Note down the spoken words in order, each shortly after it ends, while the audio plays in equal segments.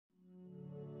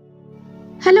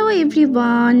Hello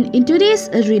everyone. In today's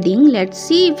reading, let's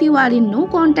see if you are in no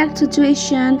contact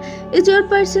situation. Is your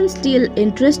person still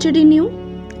interested in you?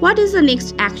 What is the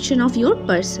next action of your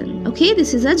person? Okay,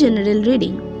 this is a general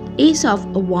reading. Ace of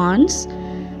Wands,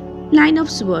 Nine of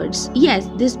Swords. Yes,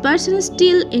 this person is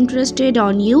still interested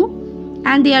on you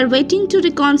and they are waiting to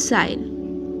reconcile.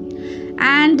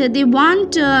 And they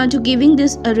want to giving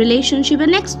this relationship a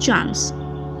next chance.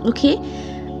 Okay,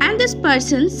 and this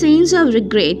person's sense of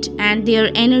regret and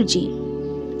their energy,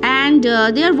 and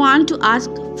they want to ask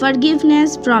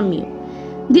forgiveness from you.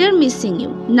 They are missing you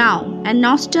now and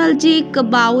nostalgic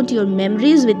about your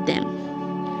memories with them.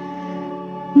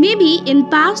 Maybe in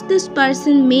past this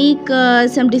person make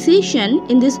some decision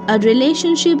in this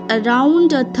relationship around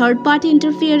third party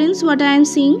interference, what I am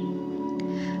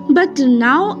seeing, but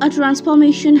now a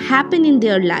transformation happened in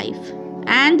their life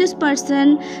and this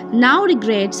person now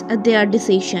regrets their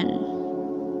decision.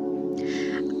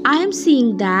 I am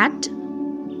seeing that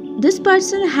this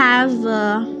person have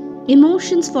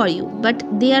emotions for you, but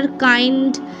they are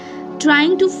trying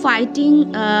to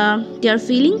fighting their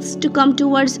feelings to come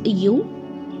towards you,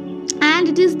 and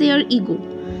it is their ego.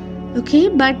 Okay,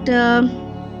 but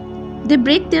they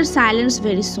break their silence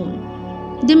very soon.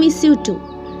 They miss you too.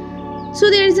 So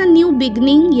there is a new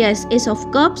beginning. Yes, Ace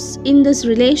of Cups in this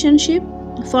relationship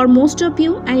for most of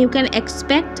you, and you can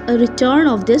expect a return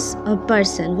of this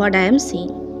person, what I am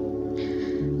seeing.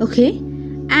 Okay,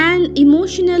 and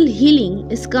emotional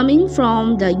healing is coming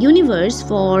from the universe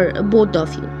for both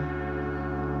of you.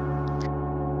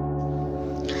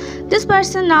 This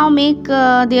person now make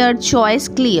their choice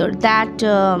clear that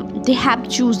they have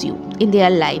choose you in their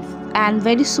life, and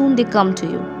very soon they come to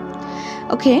you.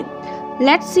 Okay,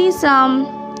 let's see some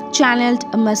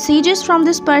channeled messages from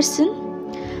this person.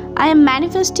 I am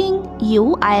manifesting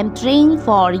you. I am praying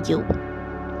for you.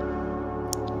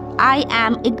 I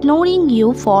am ignoring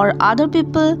you for other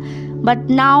people, but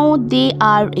now they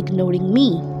are ignoring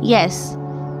me. Yes,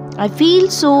 I feel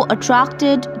so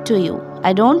attracted to you.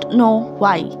 I don't know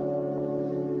why.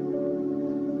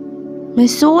 My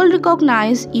soul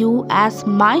recognizes you as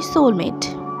my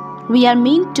soulmate. We are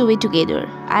meant to be together.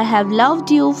 I have loved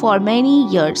you for many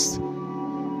years.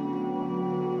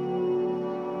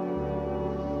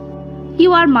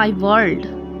 You are my world.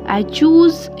 I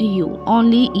choose you,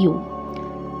 only you.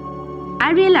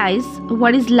 I realize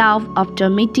what is love after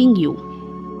meeting you.